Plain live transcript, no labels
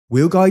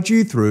We'll guide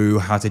you through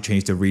how to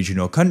change the region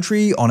or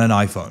country on an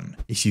iPhone.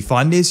 If you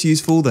find this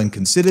useful, then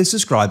consider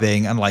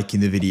subscribing and liking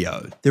the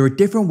video. There are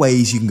different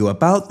ways you can go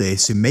about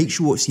this, so make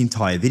sure you watch the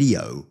entire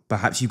video.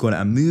 Perhaps you've gone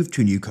and moved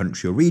to a new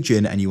country or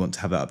region and you want to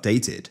have it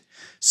updated.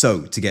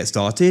 So to get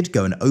started,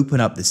 go and open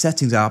up the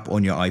Settings app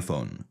on your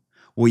iPhone.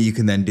 What you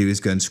can then do is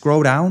go and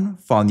scroll down,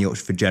 find the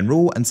option for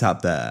General and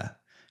tap there.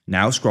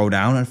 Now scroll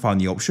down and find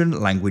the option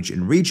Language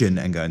and Region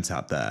and go and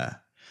tap there.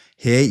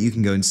 Here you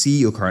can go and see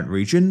your current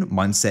region.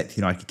 Mine's set to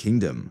the United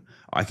Kingdom.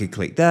 I could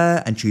click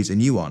there and choose a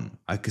new one.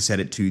 I could set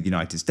it to the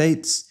United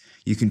States.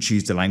 You can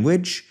choose the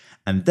language,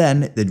 and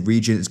then the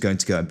region is going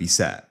to go and be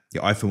set.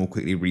 Your iPhone will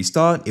quickly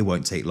restart, it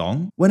won't take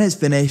long. When it's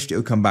finished, it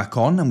will come back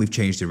on and we've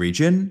changed the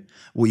region.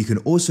 What you can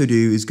also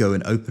do is go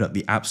and open up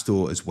the App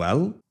Store as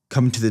well.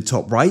 Come to the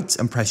top right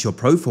and press your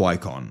profile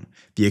icon.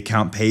 The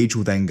account page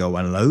will then go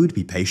and load,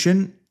 be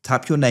patient.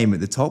 Tap your name at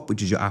the top,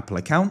 which is your Apple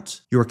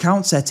account. Your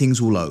account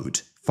settings will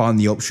load. Find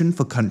the option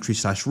for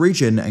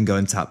country/region and go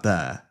and tap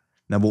there.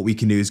 Now what we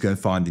can do is go and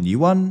find the new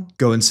one,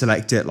 go and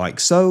select it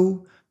like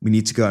so. We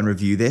need to go and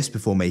review this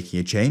before making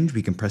a change.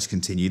 We can press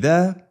continue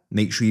there.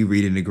 Make sure you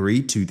read and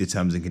agree to the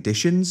terms and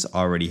conditions. I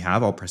already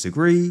have, I'll press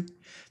agree.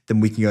 Then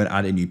we can go and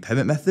add a new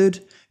payment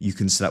method. You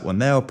can select one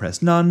there or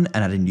press none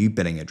and add a new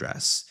billing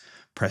address.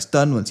 Press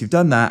done once you've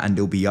done that and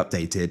it'll be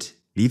updated.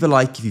 Leave a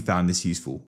like if you found this useful.